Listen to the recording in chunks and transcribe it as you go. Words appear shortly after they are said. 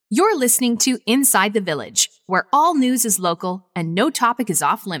You're listening to Inside the Village, where all news is local and no topic is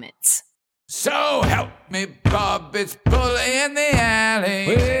off limits. So help me, Bob, it's bully in the alley.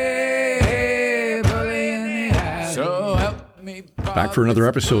 Hey, bully in the alley. So help me, Bob. Back for another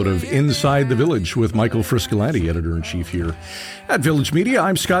episode of Inside the Village with Michael Friscolanti, editor-in-chief here at Village Media.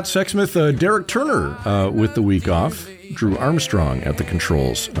 I'm Scott Sexsmith. Derek Turner with the week off. Drew Armstrong at the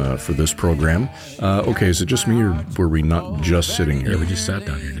controls for this program. Okay, is it just me, or were we not just sitting here? Yeah, we just sat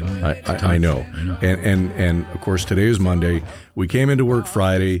down here, didn't we? I know. And of course, today is Monday. We came into work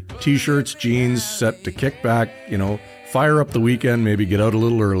Friday, T-shirts, jeans, set to kick back, fire up the weekend, maybe get out a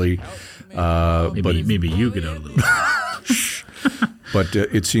little early. Maybe you get out a little early. But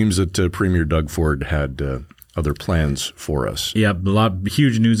it seems that Premier Doug Ford had other plans for us. Yeah,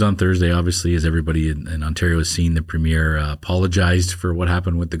 huge news on Thursday, obviously, as everybody in Ontario has seen. The Premier apologized for what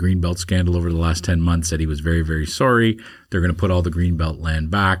happened with the Greenbelt scandal over the last 10 months, said he was very, very sorry. They're going to put all the Greenbelt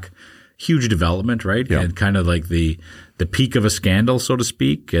land back. Huge development, right? Yeah. And kind of like the peak of a scandal, so to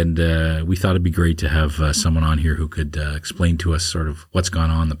speak. And we thought it'd be great to have someone on here who could explain to us sort of what's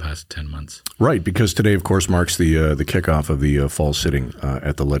gone on the past 10 months. Right, because today, of course, marks the kickoff of the fall sitting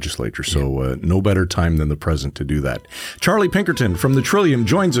at the legislature. So no better time than the present to do that. Charlie Pinkerton from the Trillium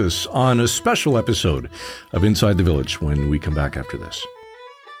joins us on a special episode of Inside the Village when we come back after this.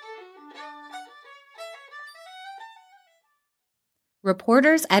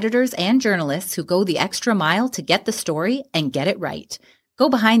 Reporters, editors, and journalists who go the extra mile to get the story and get it right. Go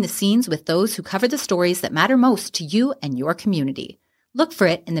behind the scenes with those who cover the stories that matter most to you and your community. Look for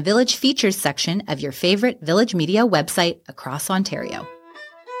it in the Village Features section of your favorite Village Media website across Ontario.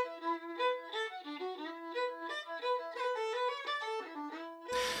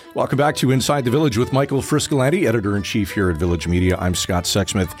 Welcome back to Inside the Village with Michael Friscolanti, editor-in-chief here at Village Media. I'm Scott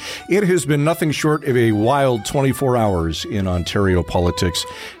Sexsmith. It has been nothing short of a wild 24 hours in Ontario politics,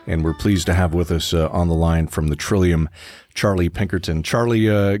 and we're pleased to have with us on the line from the Trillium, Charlie Pinkerton. Charlie,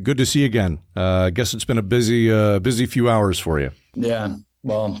 good to see you again. I guess it's been a busy few hours for you. Yeah.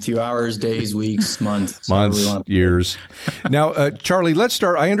 Well, a few hours, days, weeks, months. Years. Now, Charlie, let's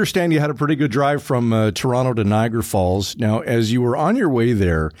start. I understand you had a pretty good drive from Toronto to Niagara Falls. Now, as you were on your way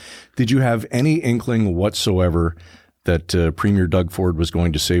there, did you have any inkling whatsoever that Premier Doug Ford was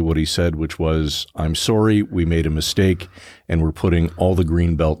going to say what he said, which was, I'm sorry, we made a mistake, and we're putting all the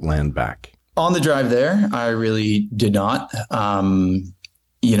Greenbelt land back? On the drive there, I really did not. I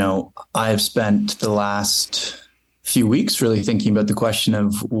have spent the last few weeks really thinking about the question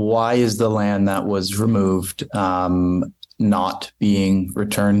of why is the land that was removed not being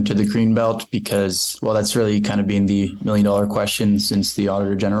returned to the Greenbelt? Because, well, that's really kind of been the million-dollar question since the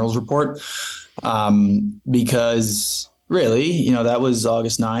Auditor General's report. Because really, that was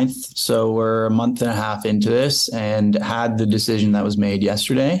August 9th. So we're a month and a half into this, and had the decision that was made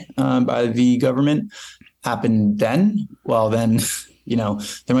yesterday by the government happened then, well, then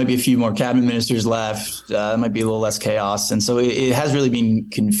there might be a few more cabinet ministers left. There might be a little less chaos. And so it has really been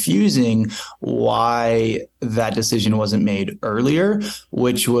confusing why that decision wasn't made earlier,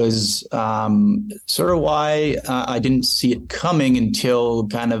 which was sort of why I didn't see it coming until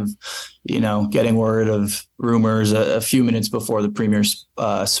kind of, getting word of rumors a few minutes before the Premier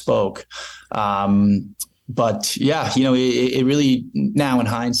spoke. But yeah, it really, now in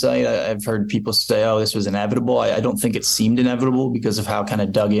hindsight, I've heard people say, oh, this was inevitable. I don't think it seemed inevitable because of how kind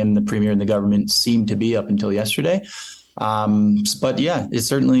of dug in the Premier and the government seemed to be up until yesterday. But yeah, it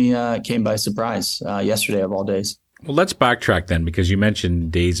certainly came by surprise yesterday of all days. Well, let's backtrack then, because you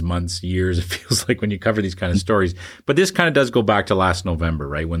mentioned days, months, years. It feels like when you cover these kind of stories. But this kind of does go back to last November,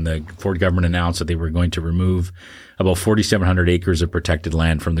 right, when the Ford government announced that they were going to remove about 4,700 acres of protected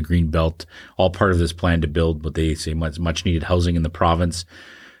land from the Greenbelt, all part of this plan to build what they say much needed housing in the province.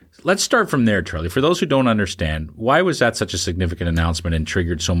 Let's start from there, Charlie. For those who don't understand, why was that such a significant announcement and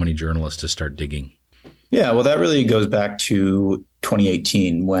triggered so many journalists to start digging? Yeah, well, that really goes back to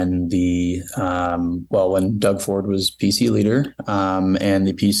 2018 when when Doug Ford was PC leader, and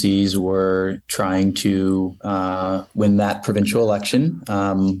the PCs were trying to win that provincial election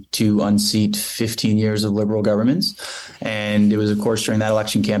to unseat 15 years of Liberal governments. And it was, of course, during that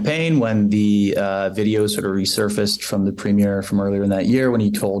election campaign when the video sort of resurfaced from the Premier from earlier in that year when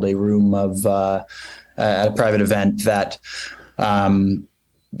he told a room of at a private event that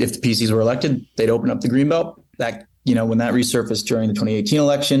if the PCs were elected, they'd open up the Greenbelt. That when that resurfaced during the 2018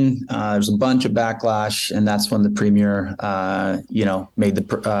 election, there was a bunch of backlash, and that's when the premier, made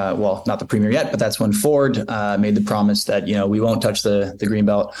not the premier yet, but that's when Ford made the promise that, we won't touch the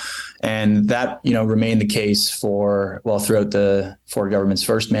Greenbelt. And that, remained the case throughout the Ford government's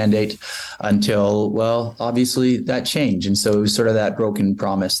first mandate until, obviously that changed. And so it was sort of that broken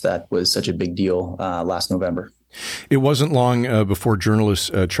promise that was such a big deal last November. It wasn't long before journalists,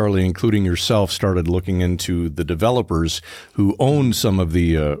 Charlie, including yourself, started looking into the developers who owned some of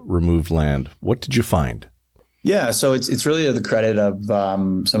the removed land. What did you find? Yeah, so it's really to the credit of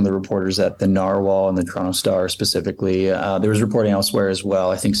some of the reporters at the Narwhal and the Toronto Star specifically. There was reporting elsewhere as well.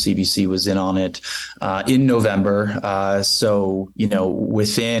 I think CBC was in on it in November. So,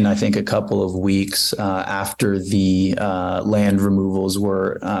 within, I think, a couple of weeks after the land removals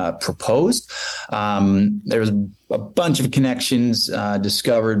were proposed, there was a bunch of connections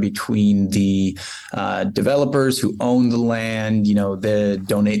discovered between the developers who own the land,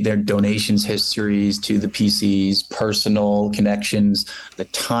 their donations histories to the PCs, personal connections, the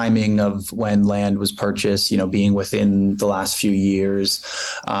timing of when land was purchased, being within the last few years,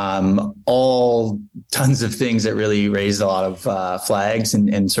 all tons of things that really raised a lot of flags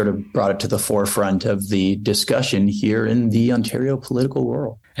and sort of brought it to the forefront of the discussion here in the Ontario political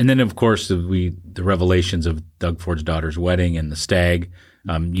world. And then, of course, the revelations of Doug Ford's daughter's wedding and the stag.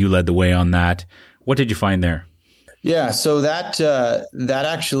 You led the way on that. What did you find there? Yeah, so that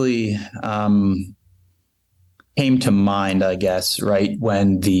actually came to mind, I guess, right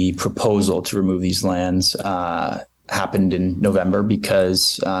when the proposal to remove these lands happened in November,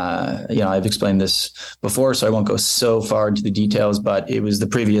 because I've explained this before, so I won't go so far into the details. But it was the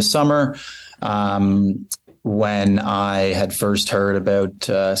previous summer. When I had first heard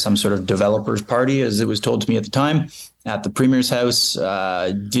about some sort of developers party, as it was told to me at the time, at the Premier's house.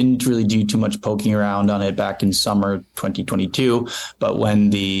 Didn't really do too much poking around on it back in summer 2022. But when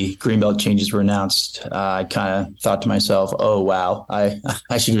the Greenbelt changes were announced, I kind of thought to myself, oh, wow,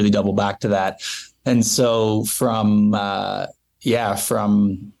 I should really double back to that. And so from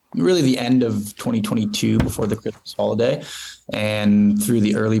really the end of 2022, before the Christmas holiday, and through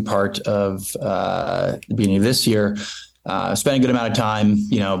the early part of the beginning of this year, spent a good amount of time,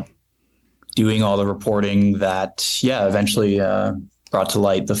 doing all the reporting that, eventually brought to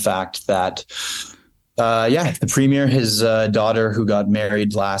light the fact that, the Premier, his daughter, who got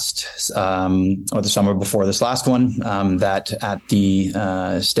married the summer before this last one, that at the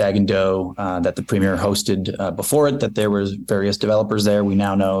Stag and Doe that the Premier hosted before it, that there were various developers there. We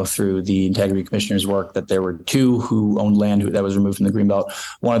now know through the Integrity Commissioner's work that there were two who owned land that was removed from the Greenbelt.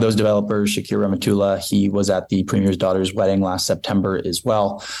 One of those developers, Shakir Rahmatullah, he was at the Premier's daughter's wedding last September as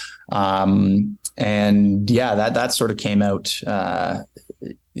well. That sort of came out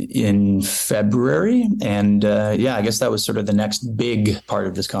in February. And I guess that was sort of the next big part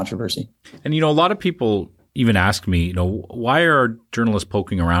of this controversy. And, a lot of people even ask me, why are journalists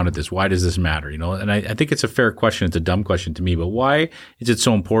poking around at this? Why does this matter? And I think it's a fair question. It's a dumb question to me, but why is it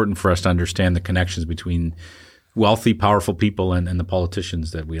so important for us to understand the connections between wealthy, powerful people and the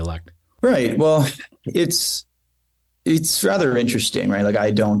politicians that we elect? Right. Well, it's rather interesting, right? Like, I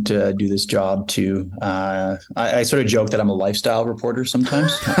don't do this job to, I sort of joke that I'm a lifestyle reporter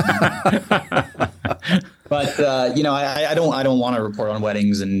sometimes. But, I don't want to report on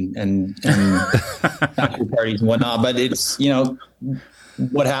weddings and bachelor parties and whatnot, but it's,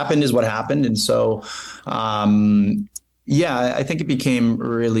 what happened is what happened. And so, I think it became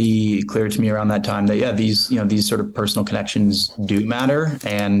really clear to me around that time that, these sort of personal connections do matter.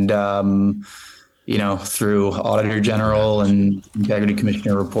 And, through Auditor General and Integrity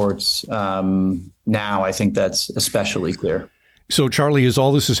Commissioner reports, now I think that's especially clear. So, Charlie, as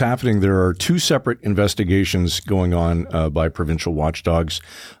all this is happening, there are two separate investigations going on by provincial watchdogs,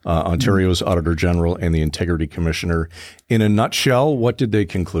 Ontario's Auditor General and the Integrity Commissioner. In a nutshell, what did they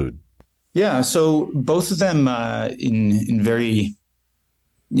conclude? Yeah, so both of them in very,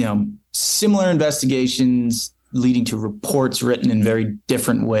 similar investigations leading to reports written in very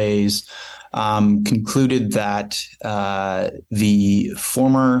different ways, concluded that the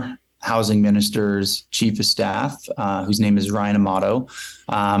former housing minister's chief of staff, whose name is Ryan Amato,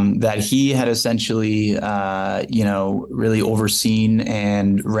 that he had essentially, really overseen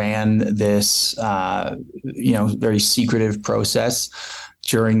and ran this, very secretive process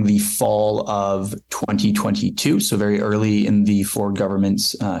during the fall of 2022, so very early in the Ford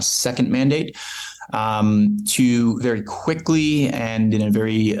government's second mandate, to very quickly and in a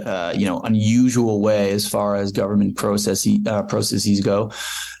very unusual way as far as government processes go,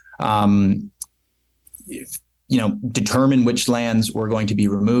 determine which lands were going to be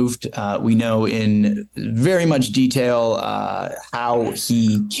removed. We know in very much detail how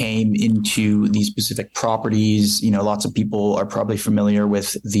he came into these specific properties. Lots of people are probably familiar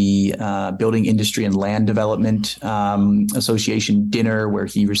with the Building Industry and Land Development Association dinner, where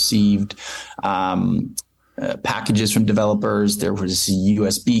he received packages from developers. There was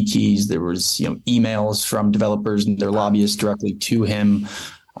USB keys. There was emails from developers and their lobbyists directly to him.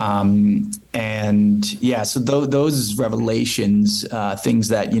 So those revelations, things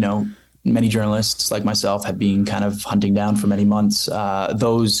that, many journalists like myself have been kind of hunting down for many months,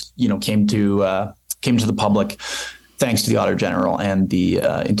 those, came to the public thanks to the Auditor General and the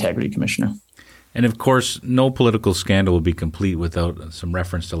Integrity Commissioner. And of course, no political scandal will be complete without some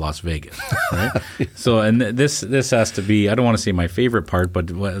reference to Las Vegas, right? So, and this has to be, I don't want to say my favorite part, but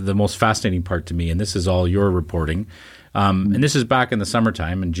the most fascinating part to me, and this is all your reporting. And this is back in the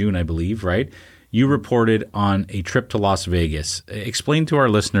summertime, in June, I believe, right? You reported on a trip to Las Vegas. Explain to our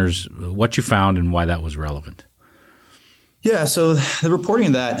listeners what you found and why that was relevant. Yeah, so the reporting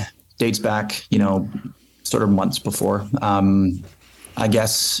of that dates back, sort of months before. I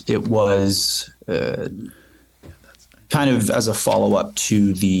guess it was kind of as a follow-up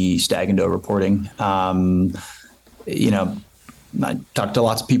to the Stag and Doe reporting. I talk to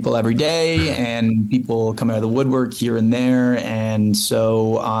lots of people every day, and people come out of the woodwork here and there. And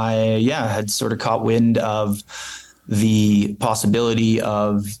so I had sort of caught wind of the possibility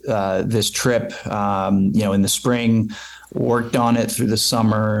of this trip, in the spring, worked on it through the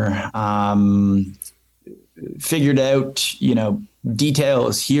summer, figured out,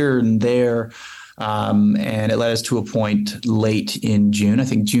 details here and there. And it led us to a point late in June. I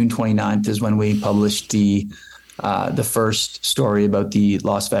think June 29th is when we published the first story about the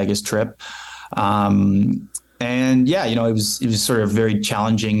Las Vegas trip. It was sort of very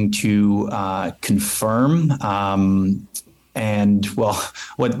challenging to confirm.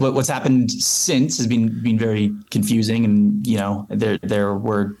 What's happened since has been very confusing. And, there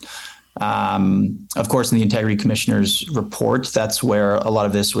were, of course, in the Integrity Commissioner's report, that's where a lot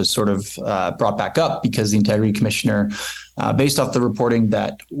of this was sort of brought back up, because the Integrity Commissioner, based off the reporting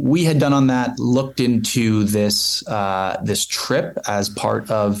that we had done on that, looked into this trip as part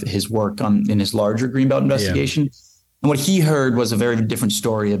of his work in his larger Greenbelt investigation. Yeah. And what he heard was a very different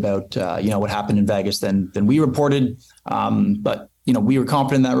story about what happened in Vegas than we reported. But we were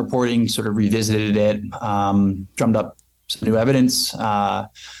confident in that reporting, sort of revisited it, drummed up some new evidence.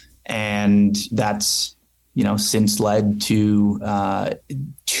 And that's, since led to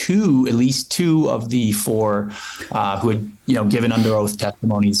at least two of the four who had, given under oath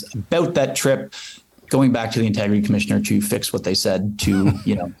testimonies about that trip, going back to the Integrity Commissioner to fix what they said to,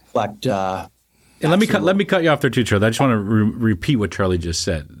 collect. And let me cut you off there too, Charlie. I just want to repeat what Charlie just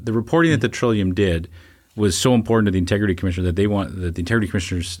said. The reporting that the Trillium did was so important to the Integrity Commissioner that the Integrity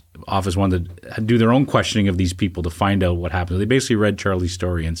Commissioner's office wanted to do their own questioning of these people to find out what happened. They basically read Charlie's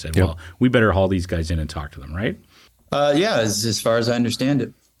story and said, well, we better haul these guys in and talk to them, right? As far as I understand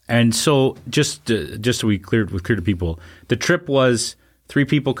it. And so just so we clear to people, the trip was 3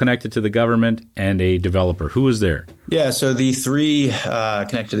 people connected to the government and a developer. Who was there? Yeah, so the 3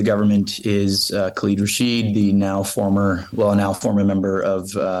 connected to the government is Khalid Rashid, the now former member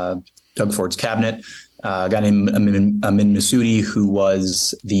of Doug Ford's cabinet, a guy named Amin Massoudi, who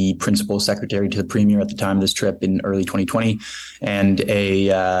was the principal secretary to the premier at the time of this trip in early 2020, and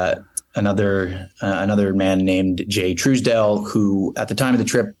another man named Jay Truesdale, who at the time of the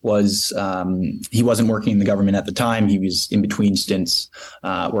trip was he wasn't working in the government at the time. He was in between stints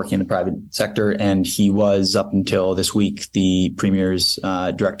working in the private sector, and he was up until this week the premier's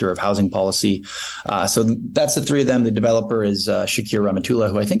director of housing policy. So that's the 3 of them. The developer is Shakir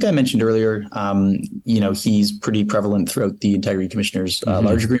Rahmatullah, who I think I mentioned earlier. He's pretty prevalent throughout the Integrity Commissioner's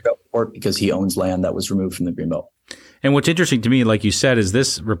larger Greenbelt report because he owns land that was removed from the Greenbelt. And what's interesting to me, like you said, is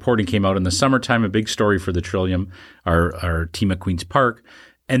this reporting came out in the summertime, a big story for the Trillium, our team at Queen's Park.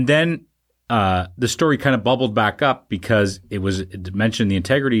 And then the story kind of bubbled back up because it mentioned the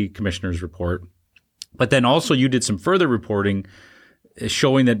Integrity Commissioner's report. But then also you did some further reporting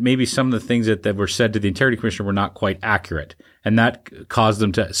showing that maybe some of the things that were said to the Integrity Commissioner were not quite accurate. And that caused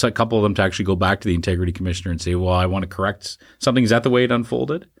a couple of them to actually go back to the Integrity Commissioner and say, well, I want to correct something. Is that the way it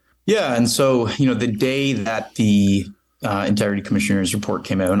unfolded? Yeah. And so, the day that the Integrity Commissioner's report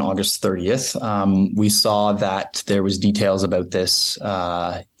came out on August 30th, we saw that there was details about this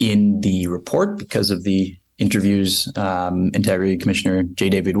in the report because of the interviews Integrity Commissioner J.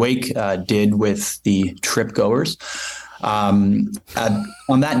 David Wake did with the trip goers. On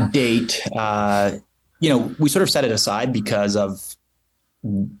that date, we sort of set it aside because of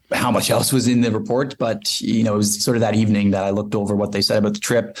how much else was in the report, but it was sort of that evening that I looked over what they said about the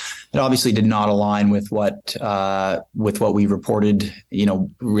trip. It obviously did not align with what we reported,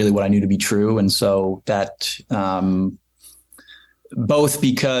 really what I knew to be true. And so that, both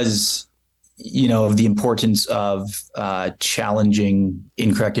because, of the importance of challenging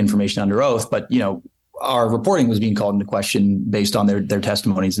incorrect information under oath, but, our reporting was being called into question based on their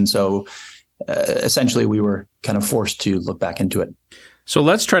testimonies. And so essentially we were kind of forced to look back into it. So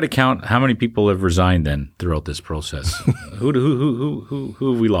let's try to count how many people have resigned then throughout this process. Who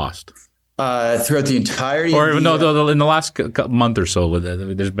have we lost? Throughout the entirety? Or in the last month or so,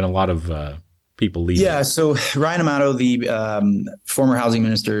 there's been a lot of people leaving. Yeah, so Ryan Amato, the former housing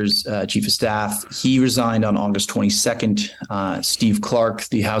minister's chief of staff, he resigned on August 22nd. Steve Clark,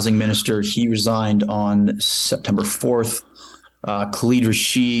 the housing minister, he resigned on September 4th. Khalid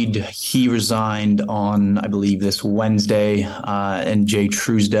Rashid, he resigned on, I believe, this Wednesday. And Jay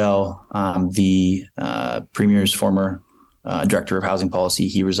Truesdell, the Premier's former director of housing policy,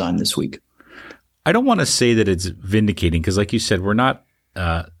 he resigned this week. I don't want to say that it's vindicating because, like you said, we're not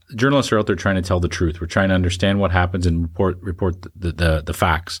journalists are out there trying to tell the truth. We're trying to understand what happens and report the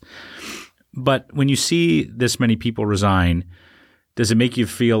facts. But when you see this many people resign, does it make you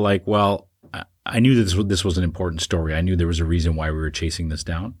feel like, well, I knew that this was an important story. I knew there was a reason why we were chasing this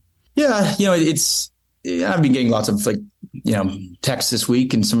down. Yeah, I've been getting lots of texts this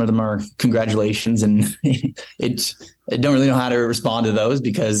week, and some of them are congratulations, and I don't really know how to respond to those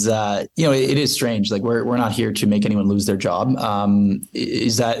because it is strange. Like we're not here to make anyone lose their job.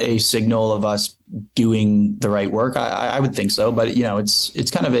 Is that a signal of us doing the right work? I would think so, but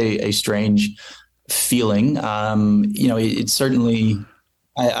it's kind of a strange feeling. It's certainly.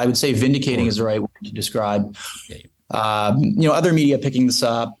 I would say vindicating is the right word to describe, other media picking this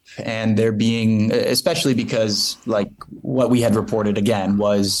up and there being, especially because like what we had reported again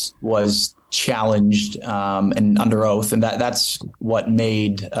was challenged and under oath. And that's what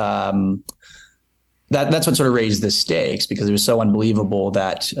made, that's what sort of raised the stakes because it was so unbelievable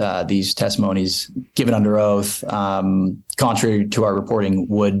that these testimonies given under oath, contrary to our reporting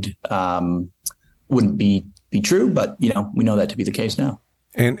wouldn't be true. But, we know that to be the case now.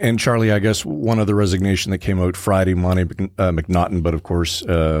 And Charlie, I guess one other resignation that came out Friday, Monty McNaughton, but of course,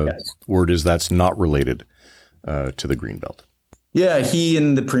 yes. Word is that's not related to the Greenbelt. Yeah, he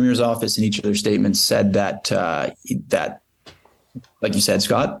and the Premier's office in each of their statements said that, like you said,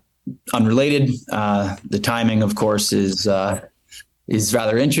 Scott, unrelated. The timing, of course, is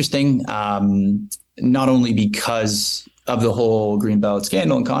rather interesting, not only because of the whole Greenbelt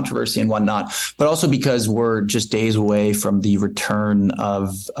scandal and controversy and whatnot, but also because we're just days away from the return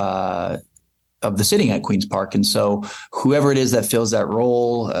of the sitting at Queen's Park. And so whoever it is that fills that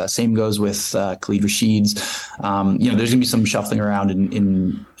role, same goes with Khalid Rashid's, there's going to be some shuffling around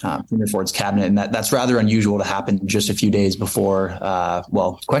in Premier Ford's cabinet. And that's rather unusual to happen just a few days before,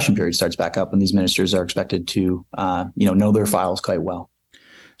 question period starts back up when these ministers are expected to, know their files quite well.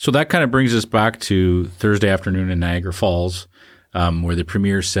 So that kind of brings us back to Thursday afternoon in Niagara Falls, where the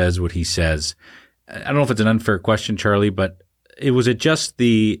Premier says what he says. I don't know if it's an unfair question, Charlie, but was it just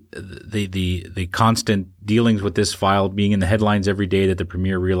the constant dealings with this file being in the headlines every day that the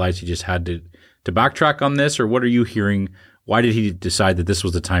Premier realized he just had to backtrack on this? Or what are you hearing? Why did he decide that this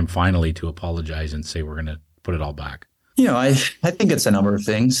was the time finally to apologize and say we're going to put it all back? I think it's a number of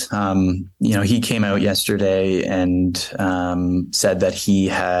things. He came out yesterday and said that he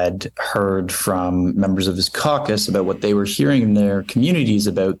had heard from members of his caucus about what they were hearing in their communities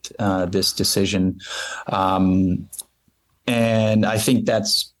about this decision. And I think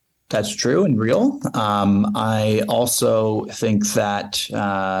that's true and real. I also think that,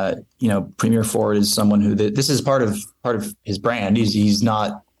 Premier Ford is someone who this is part of his brand. He's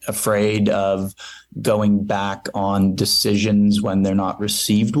not afraid of going back on decisions when they're not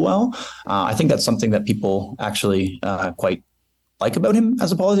received well. I think that's something that people actually quite like about him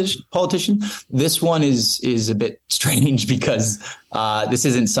as a politician. This one is a bit strange because this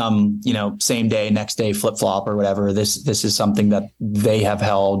isn't some same day, next day flip flop or whatever. This is something that they have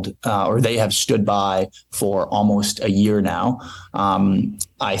held or they have stood by for almost a year now.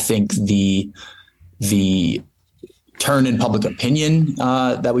 I think the turn in public opinion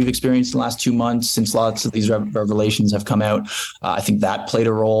that we've experienced in the last 2 months since lots of these revelations have come out, I think that played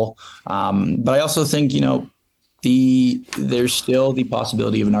a role. But I also think, there's still the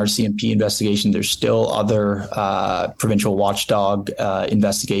possibility of an RCMP investigation. There's still other provincial watchdog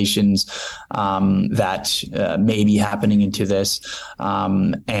investigations that may be happening into this.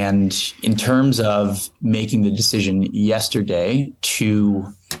 And in terms of making the decision yesterday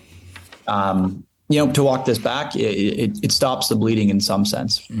to to walk this back, it stops the bleeding in some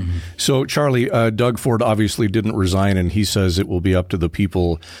sense. Mm-hmm. So, Charlie, Doug Ford obviously didn't resign, and he says it will be up to the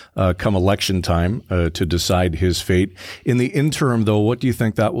people come election time to decide his fate. In the interim, though, what do you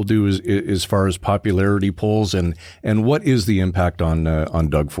think that will do as far as popularity polls, and what is the impact on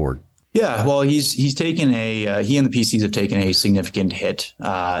Doug Ford? Yeah, well, he's taken he and the PCs have taken a significant hit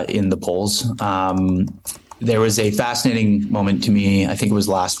in the polls. There was a fascinating moment to me, I think it was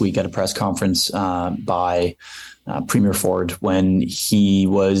last week at a press conference by Premier Ford when he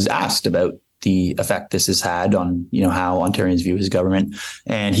was asked about the effect this has had on, how Ontarians view his government.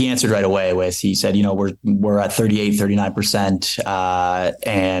 And he answered right away he said, we're at 39%.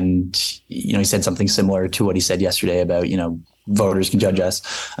 And, he said something similar to what he said yesterday about, voters can judge us.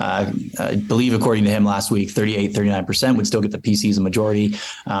 I believe, according to him last week, 39% would still get the PCs a majority.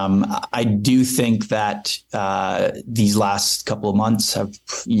 I do think that these last couple of months have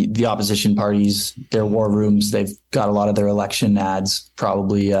the opposition parties, their war rooms, they've got a lot of their election ads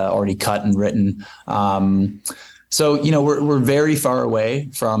probably already cut and written. So, we're very far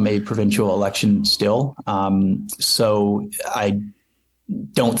away from a provincial election still. So I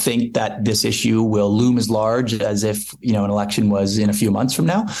don't think that this issue will loom as large as if, an election was in a few months from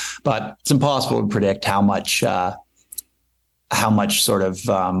now, but it's impossible to predict how much sort of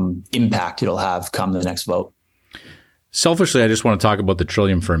impact it'll have come the next vote. Selfishly, I just want to talk about the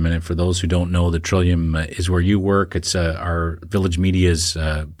Trillium for a minute. For those who don't know, the Trillium is where you work. It's our Village Media's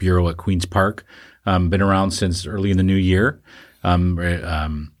bureau at Queen's Park. Been around since early in the new year.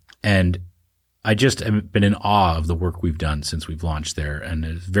 And I just have been in awe of the work we've done since we've launched there, and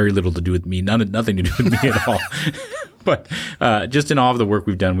it's very little to do with me, nothing to do with me at all. But just in awe of the work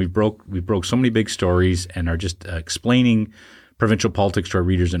we've done. We broke so many big stories and are just explaining provincial politics to our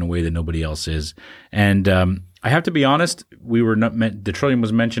readers in a way that nobody else is. And I have to be honest, we were not the Trillium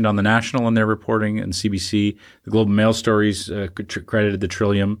was mentioned on the National in their reporting and CBC. The Globe and Mail stories credited the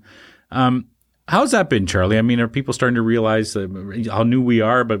Trillium. How's that been, Charlie? I mean, are people starting to realize how new we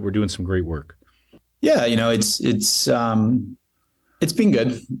are, but we're doing some great work? Yeah, it's been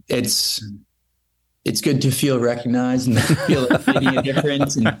good. It's good to feel recognized and feel like making a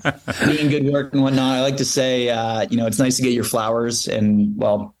difference and doing good work and whatnot. I like to say, it's nice to get your flowers. And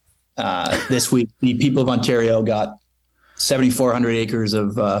this week the people of Ontario got 7,400 acres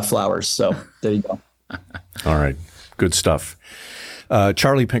of flowers. So there you go. All right, good stuff.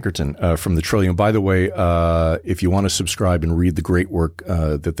 Charlie Pinkerton from the Trillium. By the way, if you want to subscribe and read the great work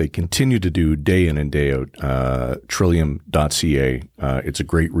that they continue to do day in and day out, trillium.ca. It's a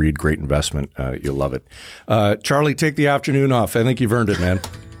great read, great investment. You'll love it. Charlie, take the afternoon off. I think you've earned it, man.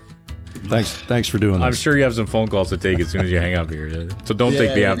 Thanks for doing this. I'm sure you have some phone calls to take as soon as you hang up here. So don't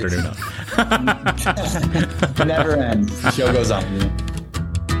take the afternoon off. It never ends. The show goes on.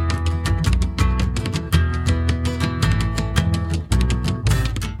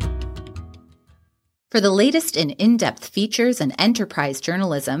 For the latest in in-depth features and enterprise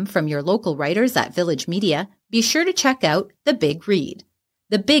journalism from your local writers at Village Media, be sure to check out The Big Read.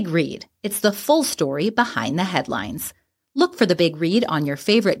 The Big Read. It's the full story behind the headlines. Look for The Big Read on your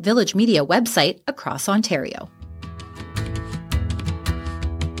favorite Village Media website across Ontario.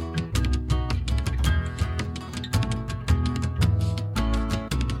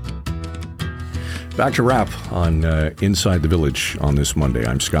 Back to wrap on Inside the Village on this Monday.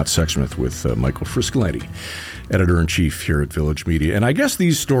 I'm Scott Sexsmith with Michael Friscoletti, editor-in-chief here at Village Media. And I guess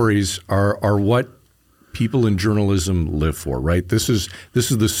these stories are what people in journalism live for, right? This is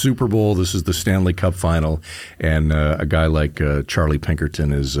the Super Bowl, this is the Stanley Cup final, and a guy like Charlie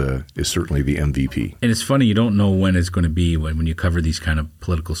Pinkerton is certainly the MVP. And it's funny, you don't know when it's going to be when you cover these kind of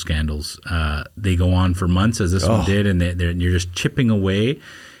political scandals. They go on for months, as this one did, and you're just chipping away.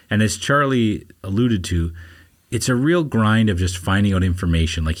 And as Charlie alluded to, it's a real grind of just finding out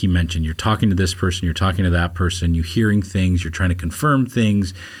information. Like he mentioned, you're talking to this person, you're talking to that person, you're hearing things, you're trying to confirm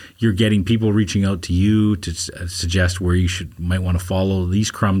things, you're getting people reaching out to you to suggest where you might want to follow these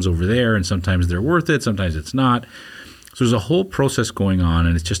crumbs over there, and sometimes they're worth it, sometimes it's not. So there's a whole process going on,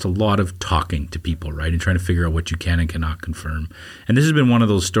 and it's just a lot of talking to people, right, and trying to figure out what you can and cannot confirm. And this has been one of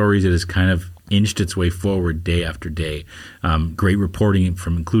those stories that has kind of inched its way forward day after day. Great reporting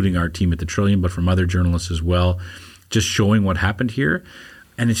from including our team at the Trillium, but from other journalists as well, just showing what happened here.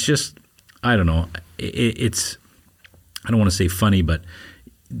 And it's just, I don't know, it's, I don't want to say funny, but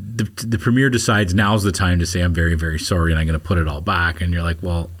the Premier decides now's the time to say, I'm very, very sorry, and I'm going to put it all back. And you're like,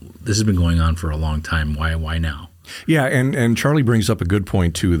 well, this has been going on for a long time. Why now? Yeah, and Charlie brings up a good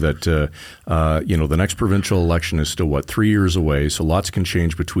point, too, that, the next provincial election is still, 3 years away, so lots can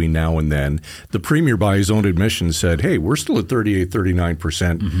change between now and then. The premier, by his own admission, said, hey, we're still at 38,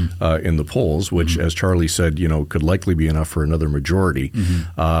 39% in the polls, which, as Charlie said, could likely be enough for another majority.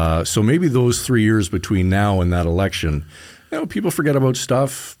 So maybe those 3 years between now and that election, people forget about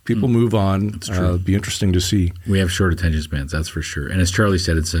stuff. People move on. It's true. It'd be interesting to see. We have short attention spans, that's for sure. And as Charlie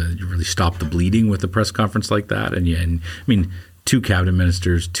said, you really stop the bleeding with a press conference like that. And 2 cabinet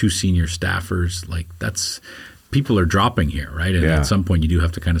ministers, 2 senior staffers, people are dropping here, right? And at some point, you do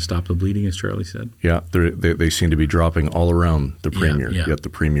have to kind of stop the bleeding, as Charlie said. Yeah, they seem to be dropping all around the premier. Yet the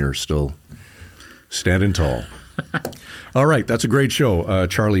premier is still standing tall. All right, that's a great show.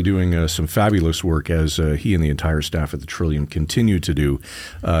 Charlie doing some fabulous work as he and the entire staff at the Trillium continue to do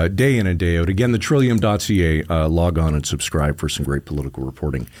day in and day out. Again, thetrillium.ca. Log on and subscribe for some great political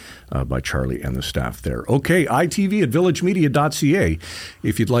reporting by Charlie and the staff there. Okay, ITV at villagemedia.ca.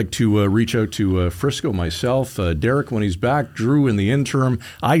 If you'd like to reach out to Frisco, myself, Derek when he's back, Drew in the interim,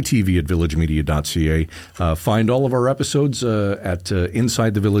 ITV at villagemedia.ca. Find all of our episodes at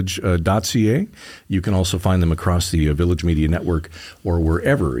insidethevillage.ca. You can also find them across the Village Media Network or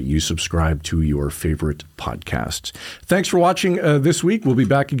wherever you subscribe to your favorite podcasts. Thanks for watching this week. We'll be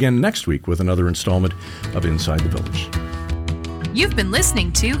back again next week with another installment of Inside the Village. You've been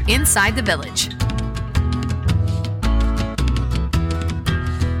listening to Inside the Village.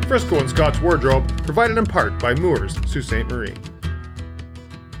 Frisco and Scott's Wardrobe, provided in part by Moores, Sault Ste. Marie.